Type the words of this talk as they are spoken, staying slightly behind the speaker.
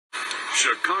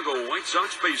Chicago White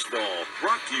Sox baseball,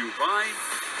 brought to you by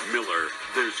Miller.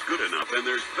 There's good enough and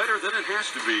there's better than it has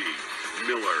to be.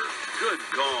 Miller, good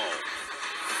call.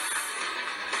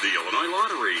 The Illinois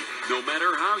Lottery. No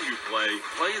matter how you play,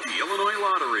 play the Illinois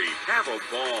Lottery. Have a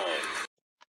ball.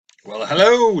 Well,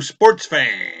 hello, sports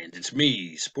fans. It's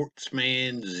me,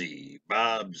 Sportsman Z,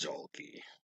 Bob Zolke.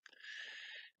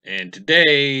 And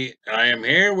today, I am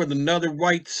here with another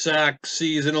White Sox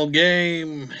seasonal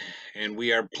game. And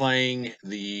we are playing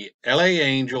the LA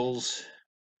Angels.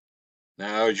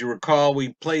 Now, as you recall,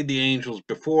 we played the Angels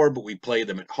before, but we played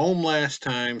them at home last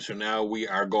time. So now we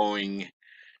are going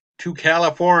to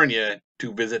California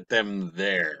to visit them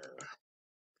there.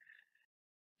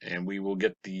 And we will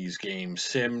get these games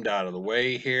simmed out of the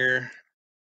way here.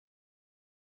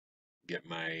 Get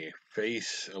my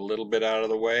face a little bit out of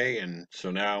the way. And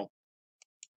so now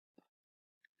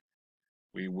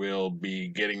we will be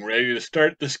getting ready to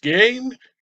start this game.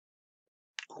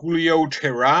 Julio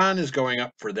Teheran is going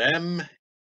up for them.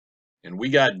 And we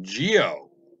got Gio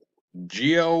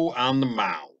on the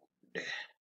mound.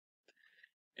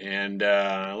 And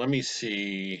let me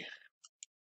see.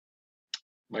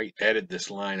 Might edit this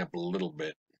lineup a little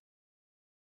bit.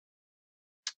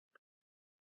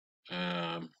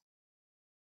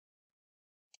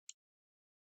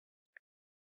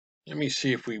 Let me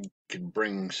see if we can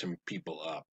bring some people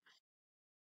up.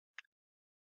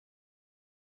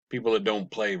 People that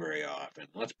don't play very often.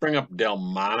 Let's bring up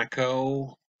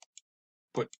Delmonico.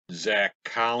 Put Zach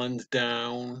Collins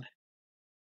down.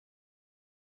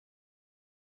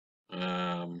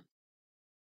 I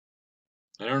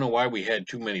don't know why we had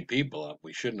too many people up.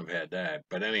 We shouldn't have had that.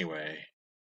 But anyway.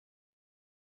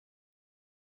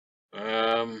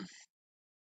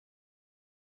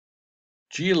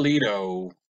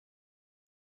 Giolito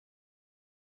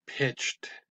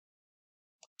pitched.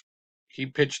 He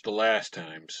pitched the last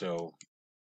time, so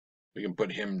we can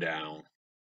put him down.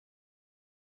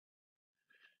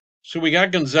 So we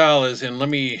got Gonzalez, and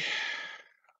we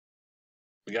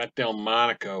got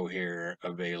Delmonico here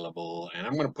available, and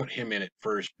I'm going to put him in at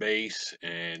first base,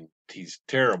 and he's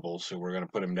terrible, so we're going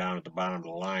to put him down at the bottom of the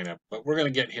lineup. But we're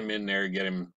going to get him in there, get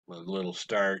him a little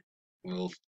start, a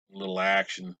little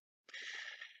action.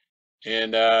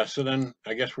 And so then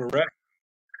I guess we're ready.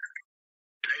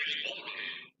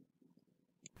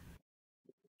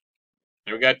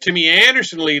 And we got Timmy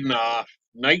Anderson leading off.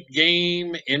 Night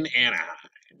game in Anaheim.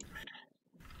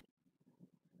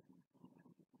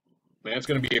 That's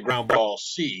going to be a ground ball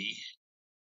C.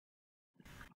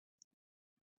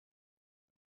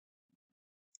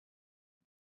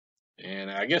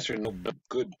 And I guess there's no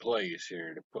good place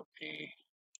here to put me.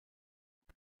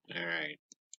 All right.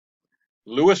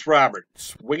 Lewis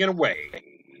Roberts swinging away.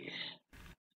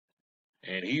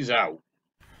 And he's out.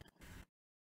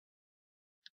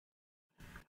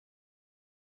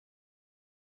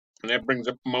 And that brings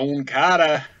up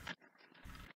Moncada.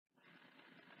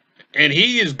 And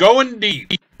he is going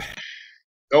deep.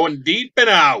 Going deep and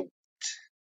out.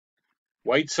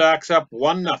 White Sox up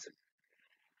 1-0.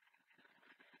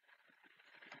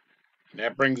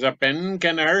 That brings up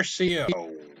Encarnacion.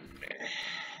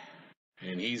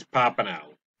 And he's popping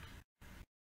out.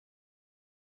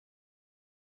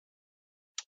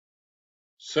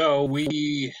 So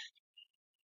we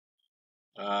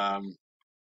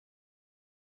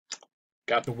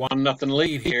got the 1-0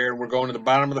 lead here. We're going to the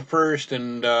bottom of the first,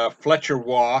 and Fletcher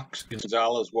walks.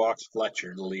 Gonzalez walks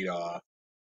Fletcher to lead off.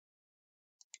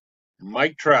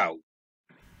 Mike Trout.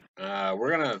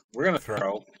 We're gonna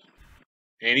throw,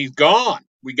 and he's gone.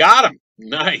 We got him.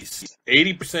 Nice.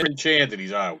 80% chance that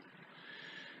he's out.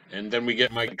 And then we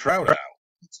get Mike Trout out.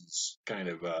 It's kind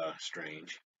of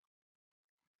strange.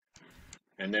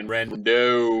 And then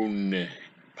Rendon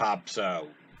pops out.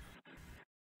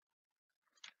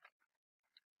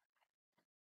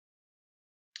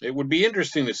 It would be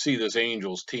interesting to see this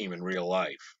Angels team in real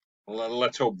life. Well,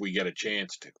 let's hope we get a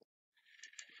chance to.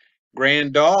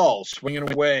 Grandal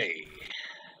swinging away.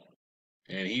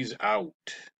 And he's out.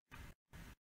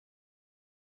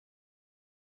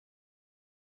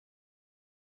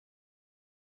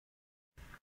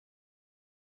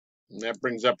 And that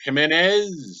brings up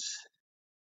Jimenez.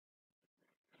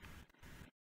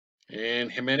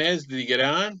 And Jimenez, did he get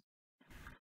on?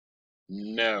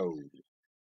 No.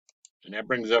 And that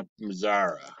brings up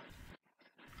Mazzara.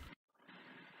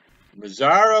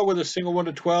 Mazzara with a single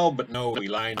 1-12, but no, he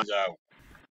lines out.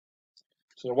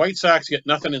 So the White Sox get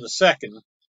nothing in the second.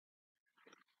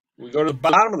 We go to the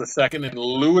bottom of the second, and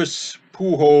Louis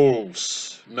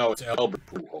Pujols. No, it's Albert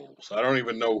Pujols. I don't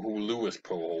even know who Louis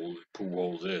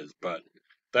Pujols is, but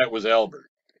that was Albert.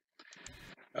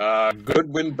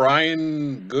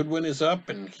 Brian Goodwin is up,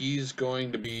 and he's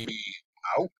going to be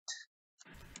out.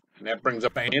 And that brings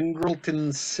up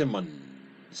Andrelton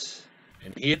Simmons.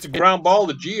 And he hits a ground ball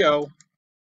to Gio.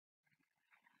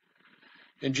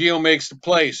 And Gio makes the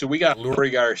play. So we got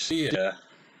Lurie Garcia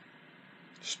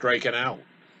striking out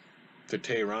to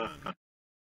Tehran.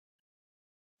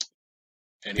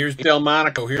 And here's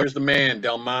Delmonico. Here's the man,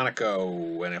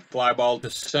 Delmonico. And a fly ball to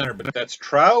center. But that's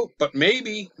Trout. But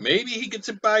maybe he gets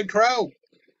it by Trout.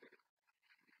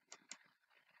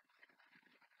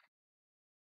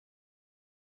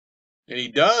 And he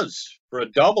does for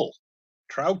a double.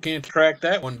 Trout can't track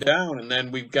that one down. And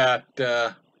then we've got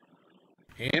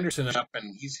Anderson up,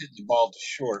 and he's hitting the ball to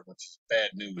short, which is bad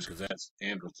news because that's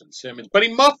Andrelton Simmons. But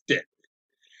he muffed it.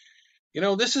 You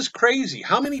know, this is crazy.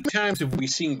 How many times have we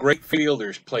seen great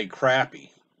fielders play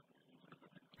crappy?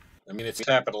 I mean, it's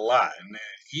happened a lot. And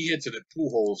he hits it at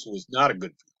Pujols, who was not a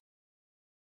good fielder.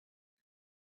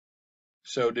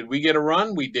 So did we get a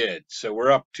run? We did. So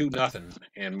we're up 2-0,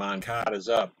 and Moncada's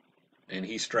up, and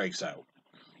he strikes out.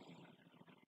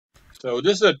 So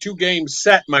this is a 2-game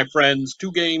set, my friends.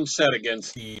 2-game set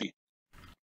against the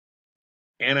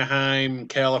Anaheim,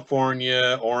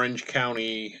 California, Orange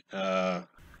County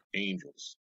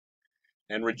Angels.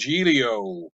 And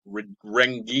Rengilio,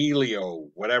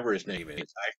 whatever his name is.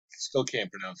 I still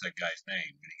can't pronounce that guy's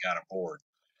name, but he got a board.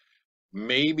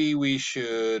 Maybe we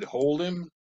should hold him?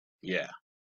 Yeah,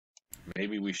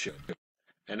 maybe we should.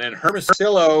 And then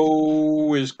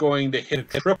Hermosillo is going to hit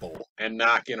a triple and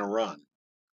knock in a run.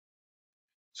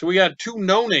 So we got 2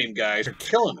 no-name guys are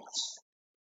killing us.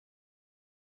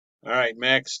 All right,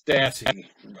 Max Stassi.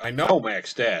 I know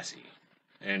Max Stassi,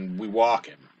 and we walk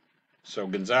him. So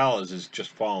Gonzalez is just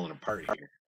falling apart here.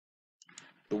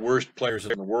 The worst players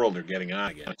in the world are getting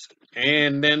on against him.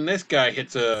 And then this guy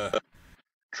hits a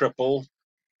triple.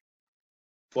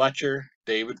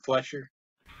 David Fletcher.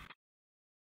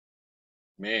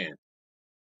 Man.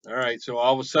 All right, so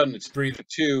all of a sudden it's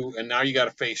 3-2, and now you got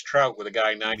to face Trout with a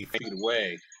guy 90 feet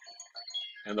away.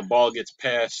 And the ball gets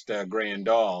past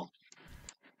Grandal.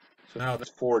 So now it's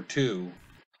 4-2.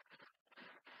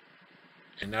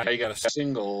 And now you got a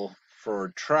single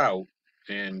for Trout,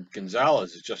 and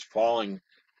Gonzalez is just falling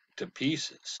to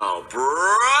pieces. Oh,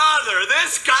 brother,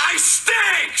 this guy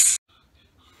stinks!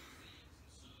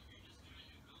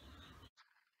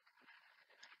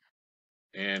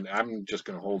 And I'm just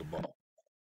going to hold the ball.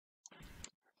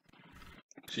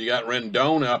 So you got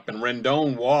Rendon up, and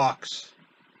Rendon walks.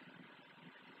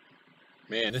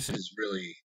 Man, this is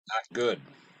really not good.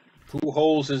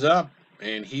 Pujols is up,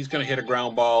 and he's going to hit a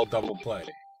ground ball double play.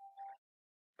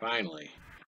 Finally.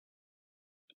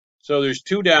 So there's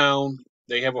 2 down.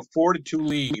 They have a 4-2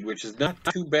 lead, which is not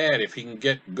too bad if he can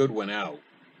get Goodwin out.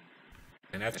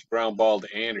 And that's a ground ball to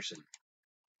Anderson.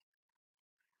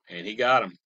 And he got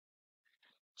him.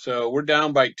 So we're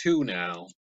down by 2 now.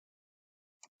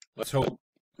 Let's hope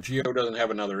Gio doesn't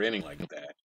have another inning like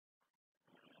that.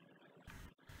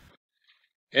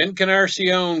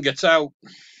 Encarnacion gets out.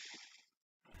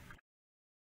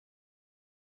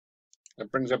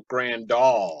 That brings up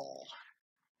Grandal.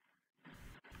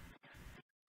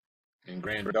 And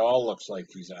Grandal looks like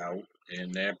he's out.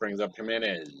 And that brings up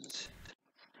Jimenez.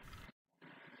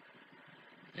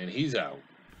 And he's out.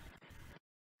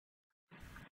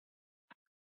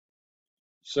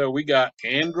 So we got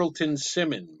Andrelton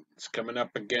Simmons coming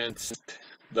up against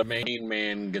the main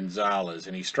man, Gonzalez.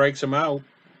 And he strikes him out.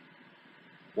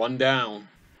 1 down.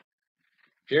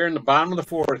 Here in the bottom of the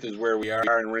 4th is where we are.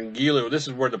 And Rengilio, this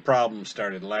is where the problem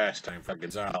started last time for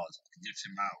Gonzalez. He gets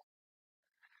him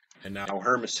out. And now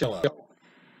Hermosillo.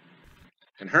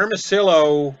 And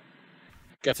Hermosillo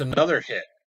gets another hit.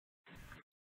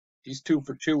 He's 2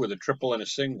 for 2 with a triple and a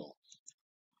single.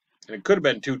 And it could have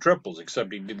been 2 triples,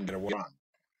 except he didn't get a run.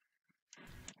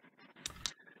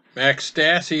 Max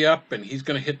Stassi up, and he's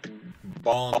going to hit the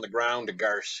ball on the ground to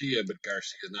Garcia, but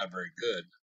Garcia's not very good.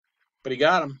 But he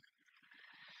got him.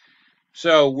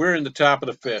 So we're in the top of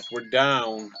the 5th. We're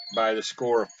down by the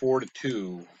score of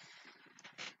 4-2.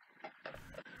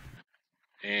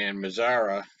 And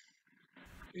Mazzara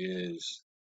is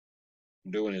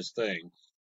doing his thing.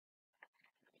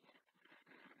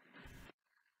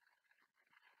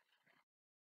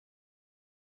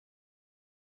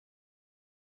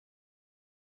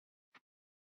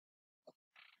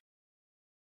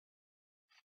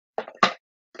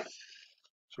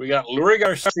 So we got Lurie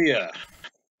Garcia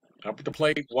up at the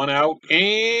plate, 1 out,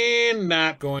 and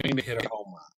not going to hit a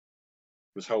home run.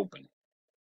 Was hoping.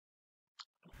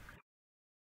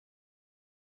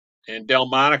 And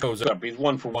Delmonico's up. He's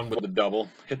 1 for 1 with the double.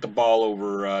 Hit the ball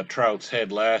over Trout's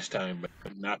head last time,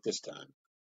 but not this time.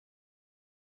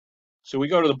 So we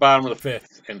go to the bottom of the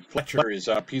fifth, and Fletcher is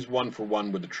up. He's 1 for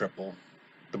 1 with the triple.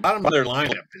 The bottom of their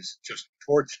lineup is just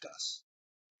torched us,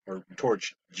 or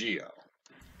torched Gio.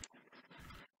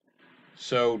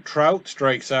 So Trout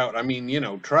strikes out. I mean,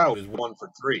 Trout is 1 for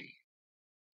 3.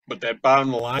 But that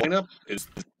bottom of the lineup is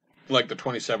like the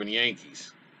 27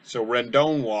 Yankees. So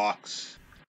Rendon walks.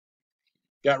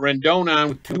 Got Rendon on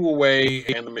with 2 away,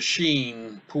 and the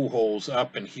machine Pujols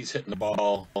up, and he's hitting the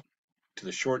ball to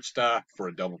the shortstop for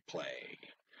a double play.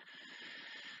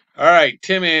 All right,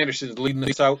 Tim Anderson's leading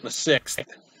us out in the 6th.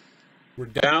 We're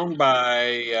down by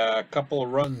a couple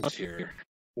of runs here,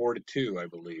 4-2, I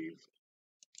believe.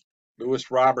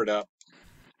 Lewis Robert up.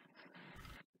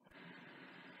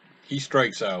 He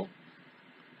strikes out.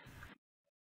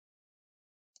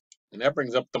 And that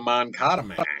brings up the Moncada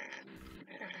man.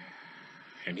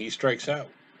 And he strikes out.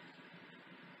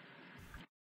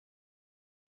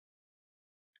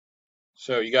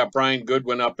 So you got Brian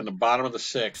Goodwin up in the bottom of the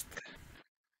 6th.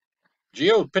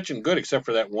 Gio's pitching good except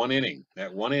for that 1 inning.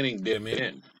 That 1 inning did him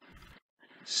in.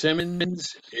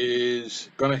 Simmons is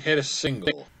going to hit a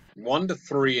single.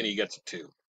 1-3, and he gets a 2.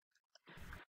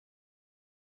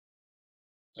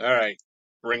 All right.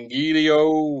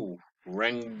 Rengulio,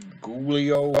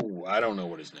 I don't know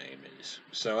what his name is.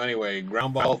 So anyway,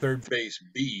 ground ball third base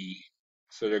B.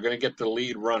 So they're going to get the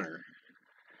lead runner.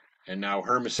 And now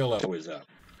Hermosillo is up.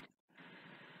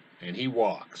 And he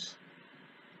walks.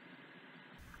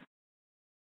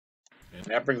 And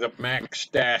that brings up Max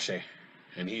Stassi.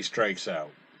 And he strikes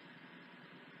out.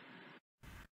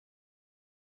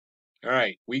 All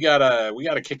right, we gotta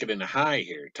kick it in the high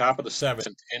here. Top of the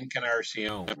 7th,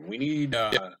 Encarnacion. We need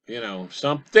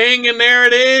something, and there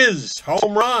it is,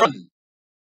 home run.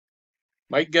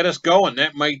 Might get us going.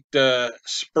 That might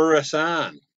spur us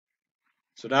on.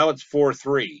 So now it's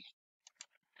 4-3,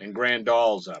 and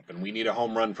Grandal's up, and we need a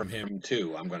home run from him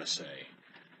too. I'm gonna say,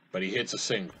 but he hits a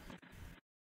single.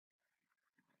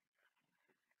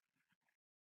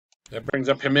 That brings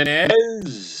up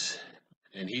Jimenez,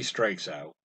 and he strikes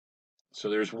out. So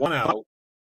there's 1 out.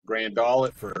 Grandal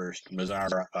at first,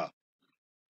 Mazzara up.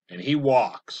 And he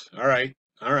walks. All right.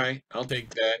 I'll take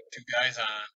that. 2 guys on.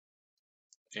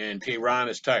 And Tehran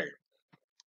is tired.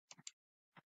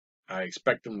 I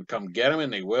expect them to come get him,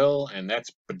 and they will. And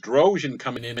that's Bedrosian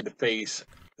coming in to face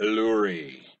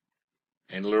Lurie.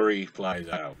 And Lurie flies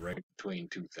out right between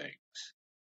 2 things.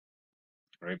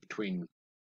 Right between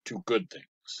 2 good things.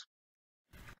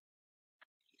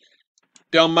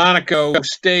 Delmonico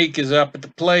Steak is up at the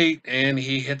plate, and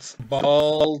he hits the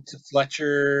ball to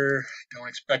Fletcher. Don't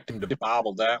expect him to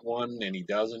bobble that one, and he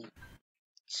doesn't.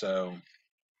 So,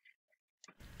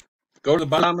 go to the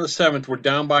bottom of the 7th. We're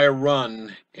down by a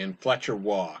run, and Fletcher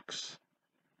walks.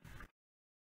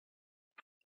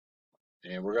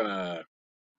 And we're going to...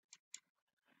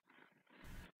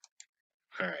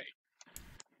 All right.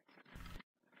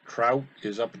 Trout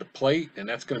is up at the plate, and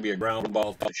that's going to be a ground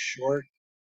ball to short.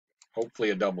 Hopefully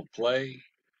a double play.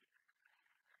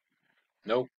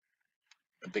 Nope.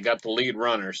 But they got the lead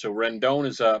runner, so Rendon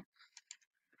is up.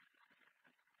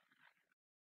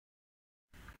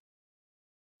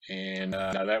 And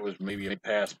that was maybe a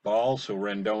pass ball, so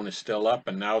Rendon is still up,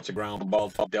 and now it's a ground ball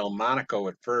to Delmonico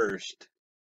at first.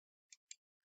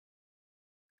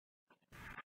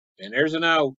 And there's an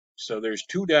out, so there's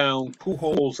 2 down.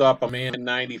 Pujols up, a man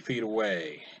 90 feet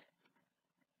away.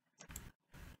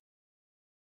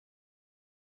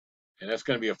 And that's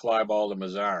going to be a fly ball to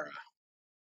Mazzara.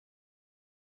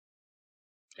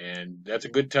 And that's a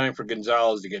good time for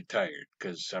Gonzalez to get tired,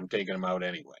 because I'm taking him out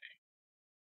anyway.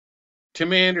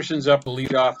 Tim Anderson's up to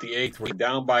lead off the 8th. We're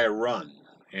down by a run,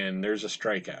 and there's a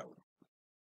strikeout.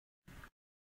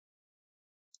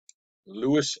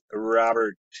 Lewis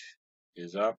Robert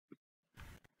is up.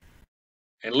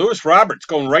 And Lewis Roberts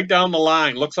going right down the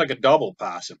line. Looks like a double,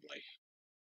 possibly.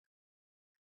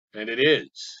 And it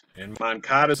is. And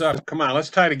Moncada's up. Come on, let's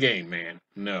tie the game, man.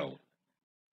 No.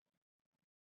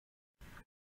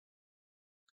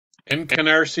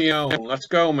 Encarnacion. Let's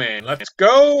go, man. Let's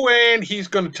go. And he's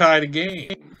going to tie the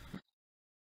game.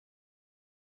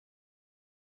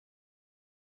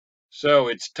 So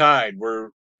it's tied.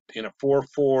 We're in a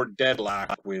 4-4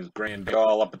 deadlock with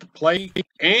Grandal up at the plate.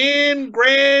 And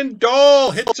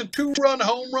Grandal hits a 2-run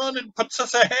home run and puts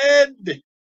us ahead.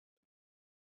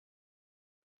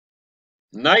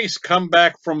 Nice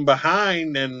comeback from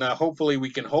behind, and hopefully we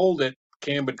can hold it.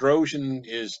 Cam Bedrosian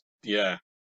is,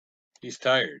 he's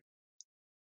tired.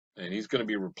 And he's going to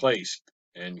be replaced.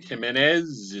 And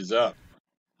Jimenez is up.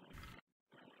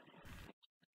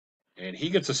 And he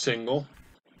gets a single.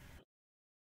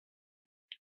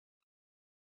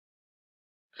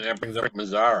 And that brings up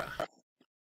Mazzara.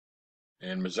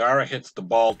 And Mazzara hits the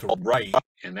ball to right,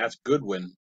 and that's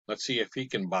Goodwin. Let's see if he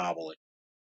can bobble it.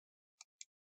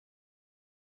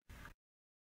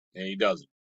 And he doesn't.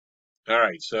 All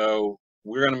right, so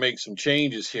we're going to make some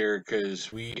changes here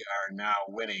because we are now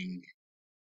winning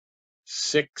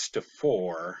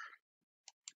 6-4.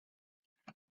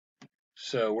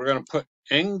 So we're going to put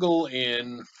Engel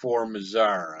in for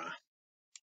Mazzara.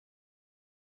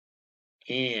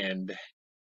 And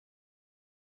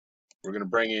we're going to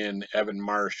bring in Evan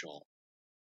Marshall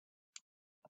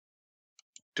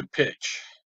to pitch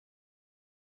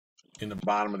in the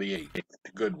bottom of the 8th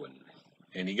to Goodwin.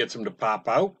 And he gets him to pop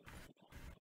out.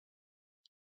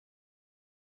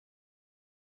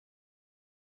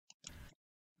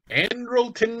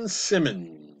 Andrelton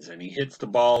Simmons, and he hits the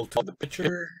ball to the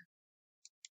pitcher.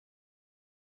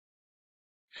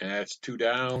 And that's 2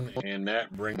 down, and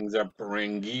that brings up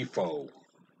Rengifo.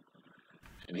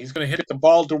 And he's going to hit the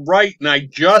ball to right, and I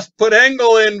just put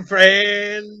Engel in,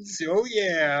 friends. Oh,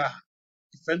 yeah.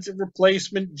 Defensive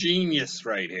replacement genius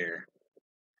right here.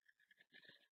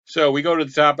 So we go to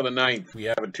the top of the 9th. We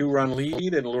have a 2-run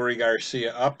lead, and Lurie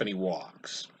Garcia up, and he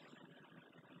walks.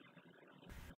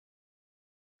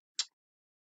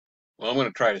 Well, I'm going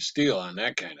to try to steal on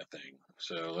that kind of thing.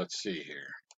 So let's see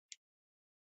here.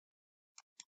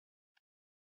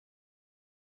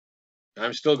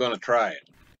 I'm still going to try it.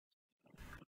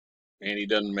 And he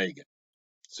doesn't make it.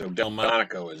 So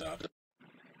Delmonico is up.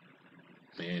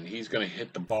 And he's going to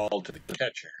hit the ball to the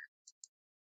catcher.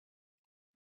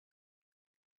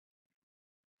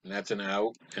 And that's an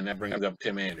out. And that brings up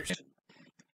Tim Anderson.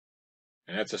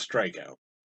 And that's a strikeout.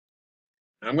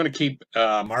 I'm going to keep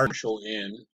Marshall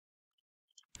in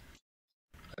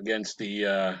against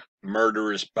the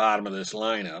murderous bottom of this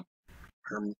lineup.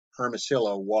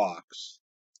 Hermosillo walks.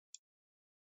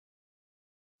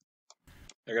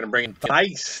 They're going to bring in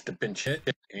Theis to pinch hit,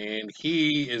 and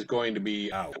he is going to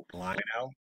be out. Line out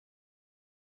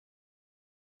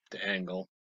to Engel.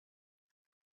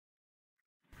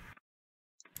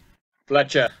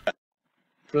 Fletcher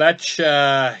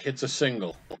hits a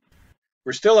single.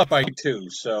 We're still up by 2,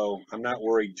 so I'm not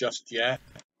worried just yet.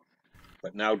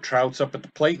 But now Trout's up at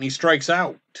the plate, and he strikes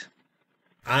out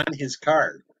on his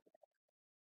card.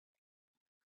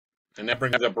 And that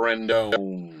brings up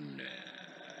Rendon.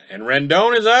 And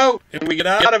Rendon is out, and we get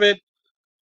out of it.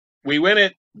 We win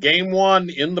it. Game 1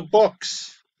 in the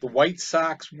books. The White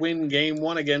Sox win Game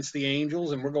 1 against the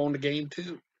Angels, and we're going to Game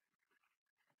 2.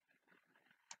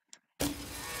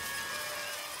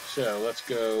 So let's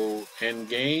go end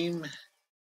game.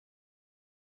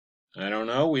 I don't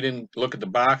know. We didn't look at the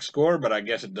box score, but I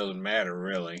guess it doesn't matter,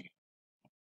 really.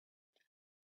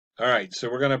 All right, so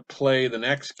we're going to play the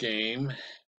next game.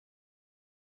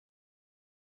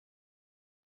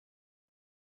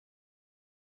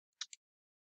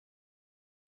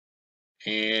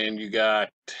 And you got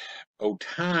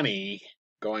Ohtani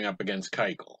going up against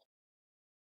Keuchel.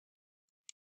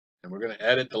 And we're going to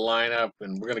edit the lineup,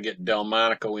 and we're going to get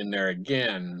Delmonico in there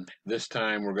again. This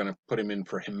time we're going to put him in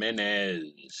for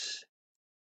Jimenez.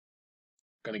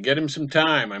 Going to get him some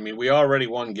time. I mean, we already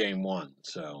won Game 1,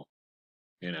 so,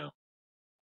 you know.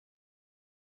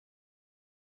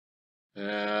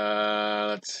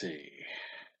 Let's see.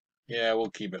 Yeah, we'll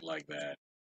keep it like that.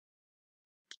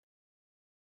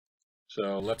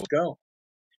 So let's go.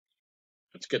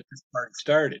 Let's get this part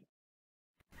started.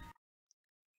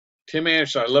 Tim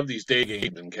Anderson, I love these day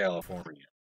games in California.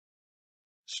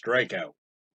 Strikeout.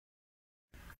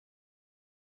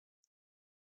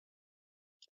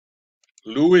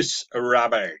 Luis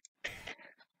Robert.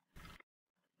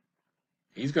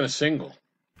 He's going to single.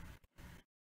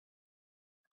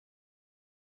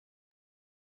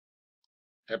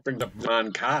 That brings up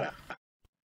Moncada.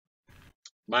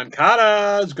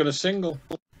 Moncada is going to single.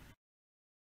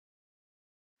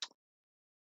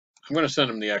 I'm going to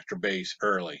send him the extra base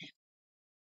early.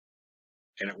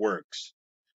 And it works.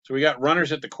 So we got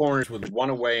runners at the corners with 1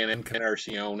 away and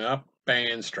Encarnacion up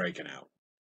and striking out.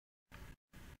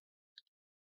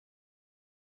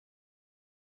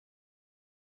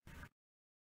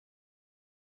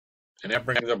 And that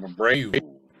brings up Abreu.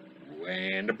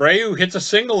 And Abreu hits a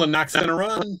single and knocks in a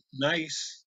run.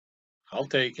 Nice. I'll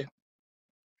take it.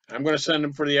 I'm going to send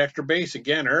him for the extra base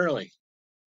again early.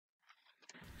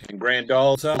 And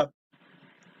Grandal's up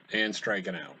and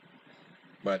striking out.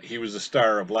 But he was the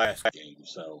star of last game,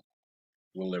 so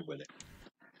we'll live with it.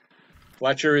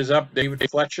 Fletcher is up, David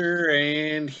Fletcher,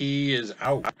 and he is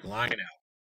out. Line out.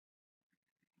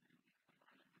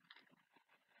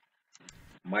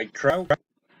 Mike Trout.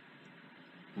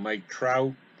 Mike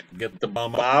Trout, get the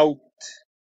bum out.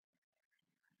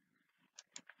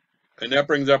 And that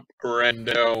brings up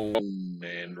Rendon.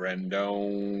 And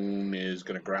Rendon is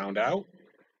going to ground out.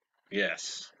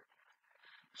 Yes.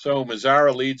 So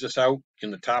Mazzara leads us out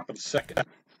in the top of the second.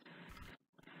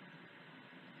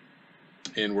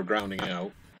 And we're grounding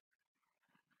out.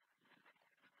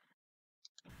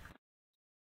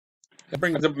 That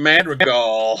brings up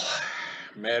Madrigal.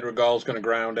 Madrigal's going to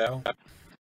ground out.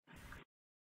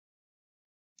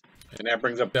 And that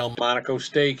brings up Delmonico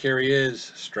Steak. Here he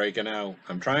is, striking out.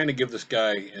 I'm trying to give this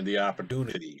guy the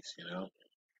opportunities, you know,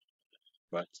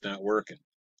 but it's not working.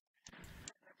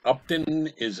 Upton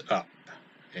is up,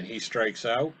 and he strikes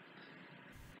out.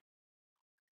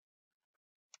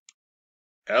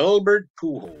 Albert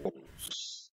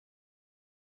Pujols.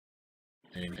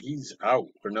 And he's out.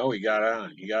 Or no, he got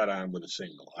on. He got on with a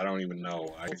single. I don't even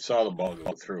know. I saw the ball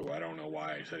go through. I don't know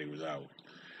why I said he was out.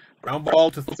 Ground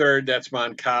ball to third. That's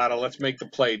Moncada. Let's make the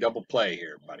play. Double play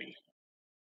here, buddy.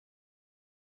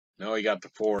 No, he got the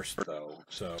force, though.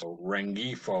 So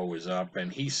Rengifo is up,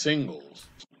 and he singles.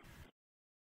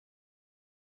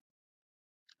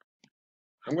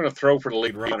 I'm going to throw for the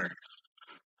lead runner.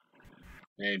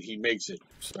 And he makes it.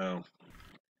 So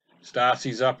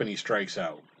Stassi's up, and he strikes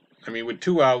out. I mean, with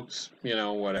 2 outs, you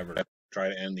know, whatever. Try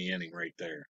to end the inning right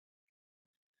there.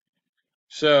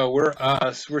 So we're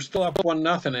still up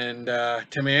 1-0, and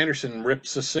Tim Anderson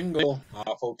rips a single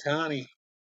off Ohtani.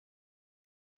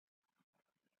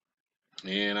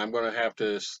 And I'm going to have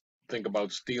to think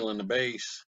about stealing the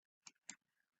base.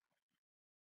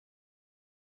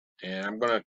 And I'm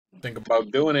going to think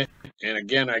about doing it. And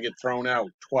again, I get thrown out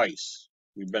twice.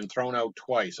 We've been thrown out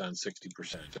twice on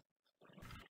 60%.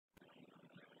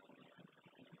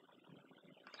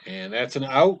 And that's an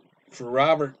out for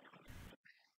Robert.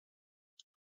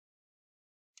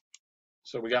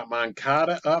 So we got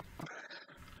Moncada up.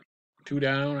 2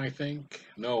 down, I think.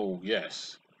 No,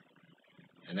 yes.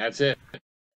 And that's it.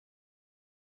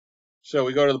 So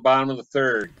we go to the bottom of the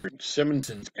third.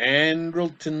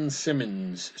 Andrelton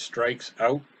Simmons strikes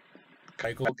out.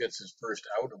 Keuchel gets his first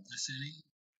out of this inning.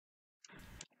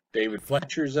 David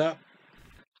Fletcher's up.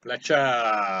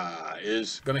 Fletcher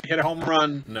is going to hit a home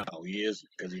run. No, he isn't,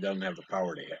 because he doesn't have the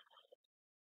power to hit.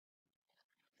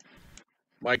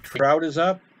 Mike Trout is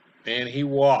up, and he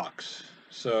walks.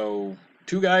 So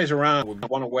 2 guys around with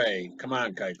 1 away. Come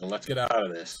on, Keuchel, let's get out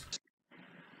of this.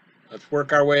 Let's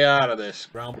work our way out of this.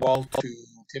 Ground ball to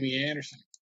Timmy Anderson.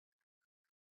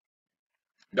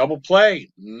 Double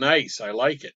play. Nice. I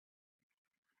like it.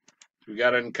 We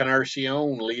got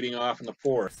Encarnacion leading off in the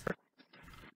 4th.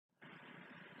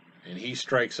 And he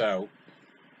strikes out.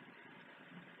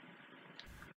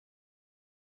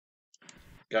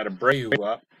 Got Abreu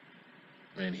up.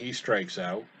 And he strikes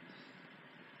out.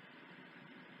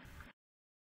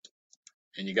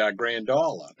 And you got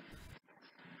Grandal up.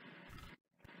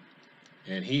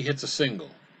 And he hits a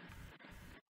single.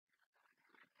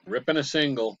 Ripping a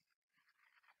single.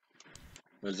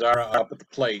 Mazzara up at the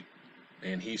plate.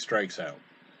 And he strikes out.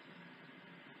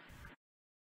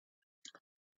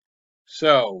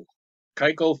 So,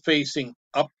 Keuchel facing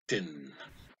Upton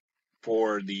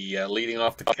for the leading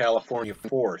off the California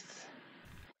 4th.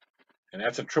 And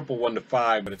that's a triple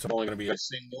 1-5, but it's only going to be a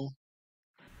single.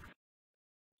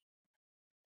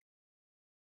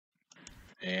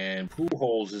 And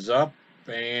Pujols is up,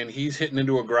 and he's hitting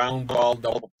into a ground ball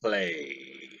double play.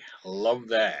 Love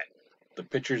that. The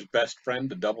pitcher's best friend,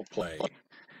 the double play.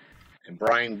 And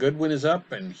Brian Goodwin is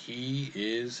up, and he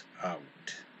is out.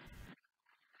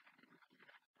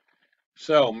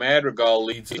 So Madrigal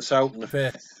leads us out in the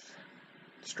 5th.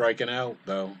 Striking out,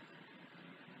 though.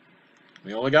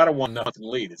 We only got a 1-0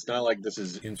 lead. It's not like this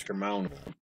is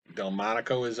insurmountable.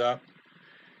 Delmonico is up.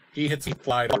 He hits a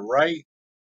fly to the right.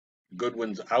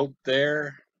 Goodwin's out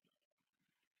there.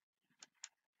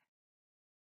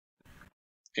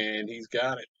 And he's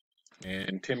got it.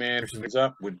 And Tim Anderson is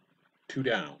up with 2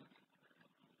 down.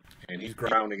 And he's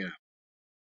grounding out.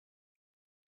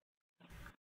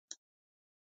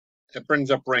 That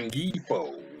brings up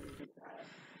Rengifo.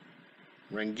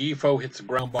 Rengifo hits a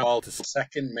ground ball to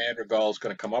second. Madrigal's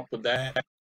going to come up with that.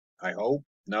 I hope.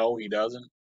 No, he doesn't.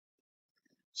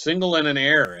 Single and an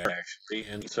error, actually.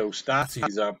 And so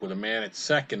Stassi's up with a man at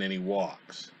second, and he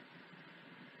walks.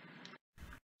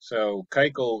 So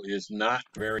Keuchel is not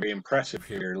very impressive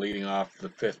here, leading off the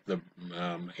 5th, the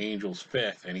Angels'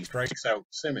 5th, and he strikes out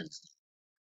Simmons,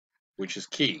 which is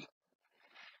key.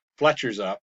 Fletcher's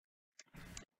up.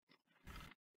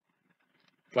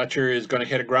 Fletcher is going to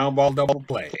hit a ground ball double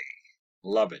play.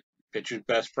 Love it. Pitcher's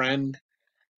best friend,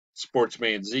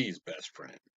 Sportsman Z's best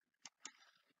friend.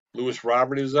 Lewis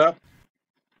Robert is up,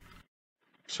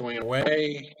 swinging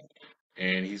away,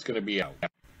 and he's going to be out.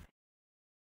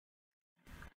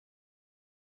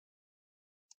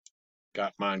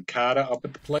 Got Moncada up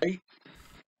at the plate.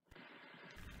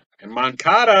 And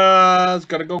Moncada's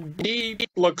going to go deep,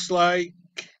 looks like.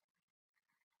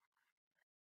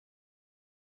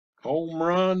 Home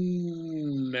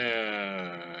run.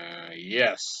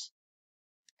 Yes.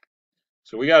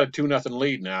 So we got a 2-0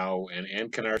 lead now, and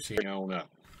Encarnacion up.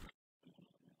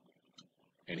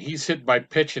 And he's hit by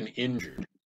pitch and injured.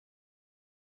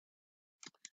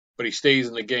 But he stays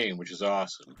in the game, which is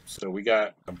awesome. So we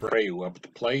got Abreu up at the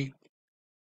plate,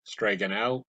 striking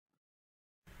out.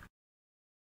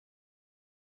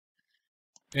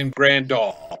 And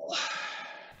Grandal.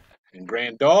 And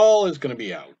Grandal is going to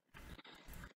be out.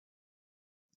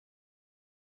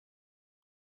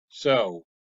 So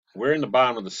we're in the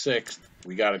bottom of the 6th.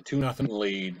 We got a 2-0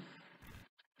 lead.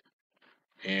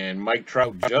 And Mike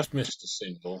Trout just missed a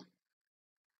single.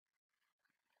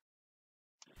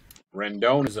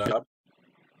 Rendon is up.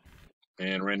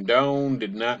 And Rendon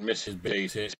did not miss his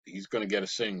base hit. He's going to get a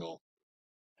single.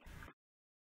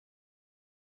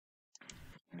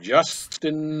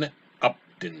 Justin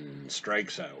Upton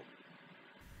strikes out.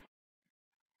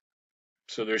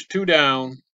 So there's 2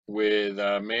 down with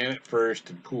a man at first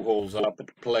and Pujols up at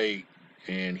the plate.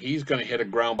 And he's going to hit a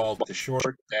ground ball to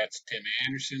short. That's Tim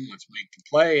Anderson. Let's make the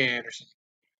play, Anderson.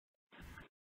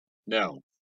 No.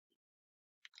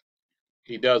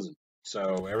 He doesn't.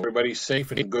 So everybody's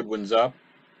safe and Goodwin's up,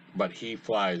 but he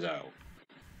flies out.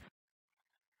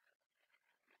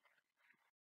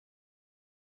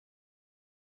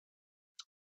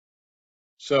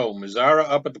 So Mazara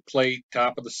up at the plate,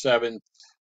 top of the 7th.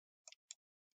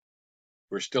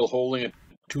 We're still holding a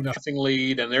 2-0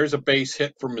 lead, and there's a base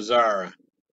hit for Mazara.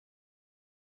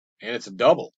 And it's a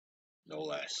double, no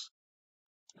less.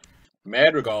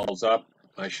 Madrigal's up.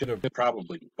 I should have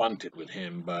probably bunted with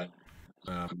him, but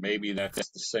maybe that's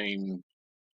the same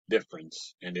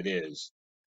difference, and it is.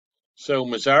 So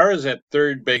Mazara's at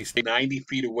third base, 90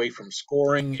 feet away from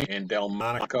scoring, and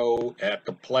Delmonico at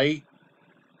the plate,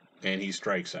 and he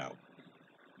strikes out.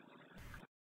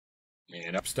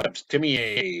 And up steps Tim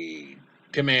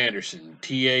Anderson,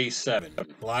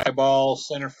 TA7. Fly ball,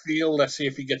 center field. Let's see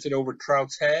if he gets it over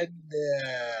Trout's head.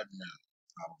 No,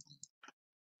 probably.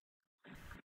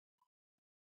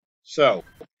 So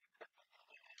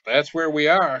that's where we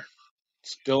are.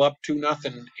 Still up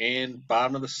 2-0 and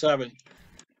bottom of the 7th.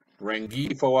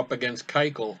 Rengifo up against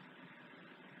Keuchel.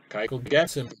 Keuchel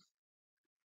gets him.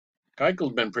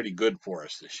 Keichel's been pretty good for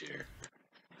us this year.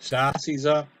 Stassi's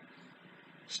up.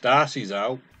 Stassi's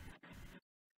out.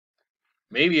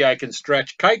 Maybe I can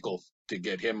stretch Keuchel to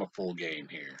get him a full game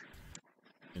here.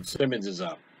 And Simmons is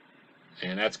up.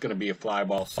 And that's going to be a fly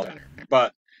ball center.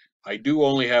 But I do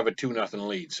only have a 2-0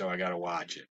 lead, so I got to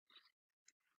watch it.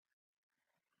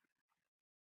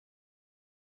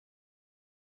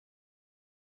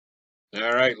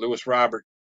 All right, Lewis Robert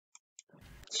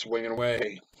swinging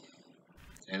away.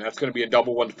 And that's going to be a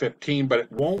double 115, but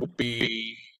it won't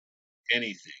be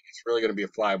anything. It's really going to be a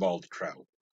fly ball to Trout.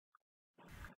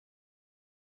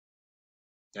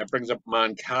 That brings up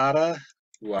Moncada,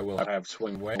 who I will have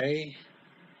swing away.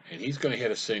 And he's going to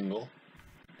hit a single.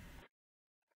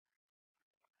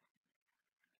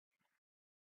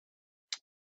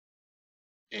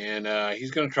 And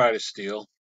he's going to try to steal.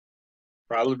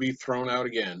 Probably be thrown out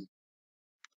again.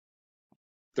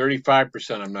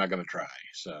 35% I'm not going to try.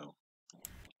 So,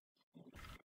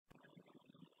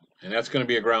 and that's going to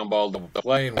be a ground ball double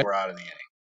play, and we're out of the inning.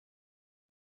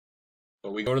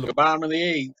 But we go to the bottom of the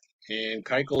 8th, and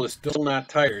Keuchel is still not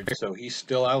tired, so he's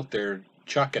still out there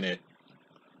chucking it.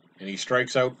 And he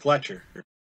strikes out Fletcher.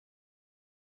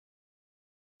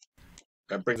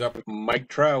 That brings up Mike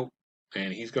Trout,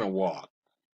 and he's going to walk.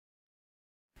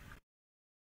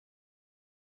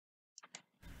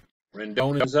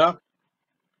 Rendon is up,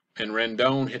 and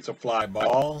Rendon hits a fly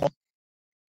ball.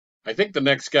 I think the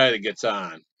next guy that gets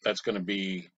on, that's going to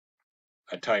be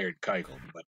a tired Keuchel,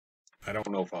 but I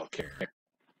don't know if I'll care.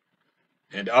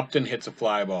 And Upton hits a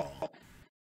fly ball.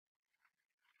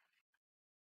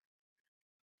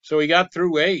 So he got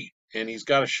through 8, and he's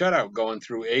got a shutout going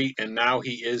through 8, and now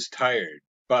he is tired.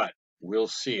 But we'll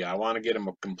see. I want to get him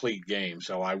a complete game,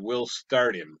 so I will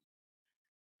start him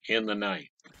in the 9th,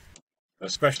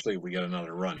 especially if we get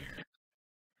another run here.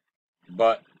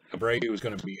 But Abreu is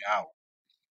going to be out.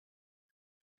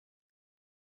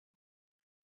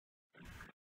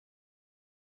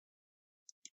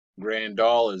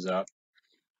 Grandal is up.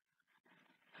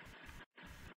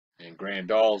 And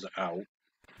Grandal's out.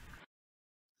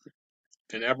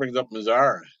 And that brings up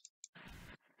Mazara.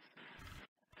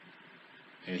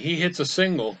 And he hits a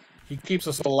single. He keeps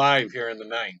us alive here in the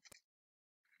 9th.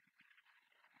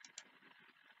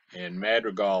 And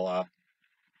Madrigal up.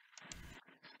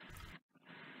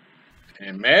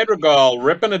 And Madrigal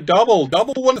ripping a double.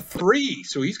 Double 1-3,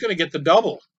 so he's going to get the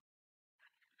double.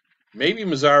 Maybe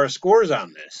Mazzara scores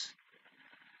on this.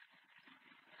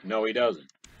 No, he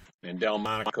doesn't. And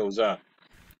Delmonico's up.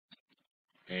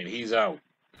 And he's out.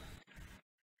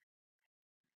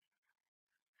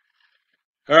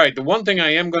 All right, the one thing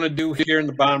I am going to do here in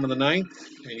the bottom of the ninth,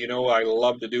 and you know I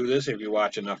love to do this if you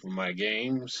watch enough of my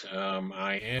games,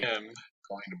 I am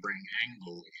going to bring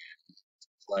Engel in to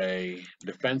play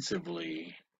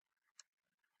defensively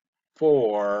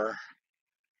for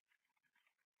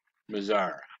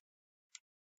Mazzara.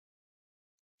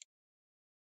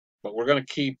 But we're going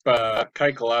to keep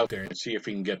Keuchel out there and see if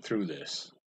he can get through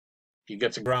this. He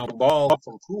gets a ground ball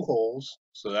from Pujols,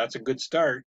 so that's a good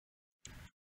start.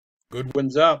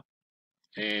 Goodwin's up,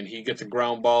 and he gets a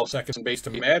ground ball second base to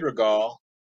Madrigal,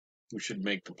 who should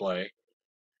make the play.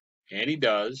 And he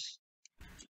does.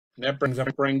 And that brings up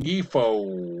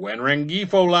Rengifo. And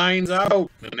Rengifo lines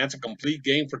out. And that's a complete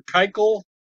game for Keuchel.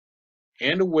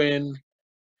 And a win.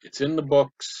 It's in the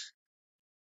books.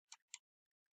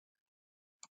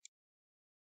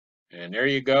 And there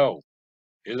you go.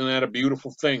 Isn't that a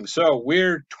beautiful thing? So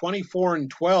we're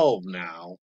 24-12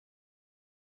 now.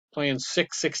 Playing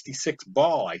 666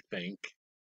 ball, I think.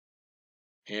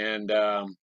 And, or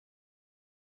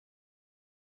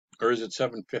is it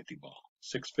 750 ball?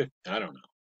 650? I don't know.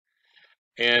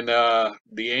 And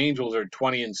the Angels are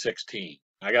 20-16.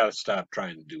 I got to stop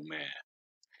trying to do math.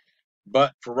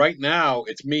 But for right now,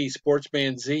 it's me,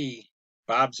 Sportsman Z,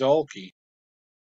 Bob Zolke,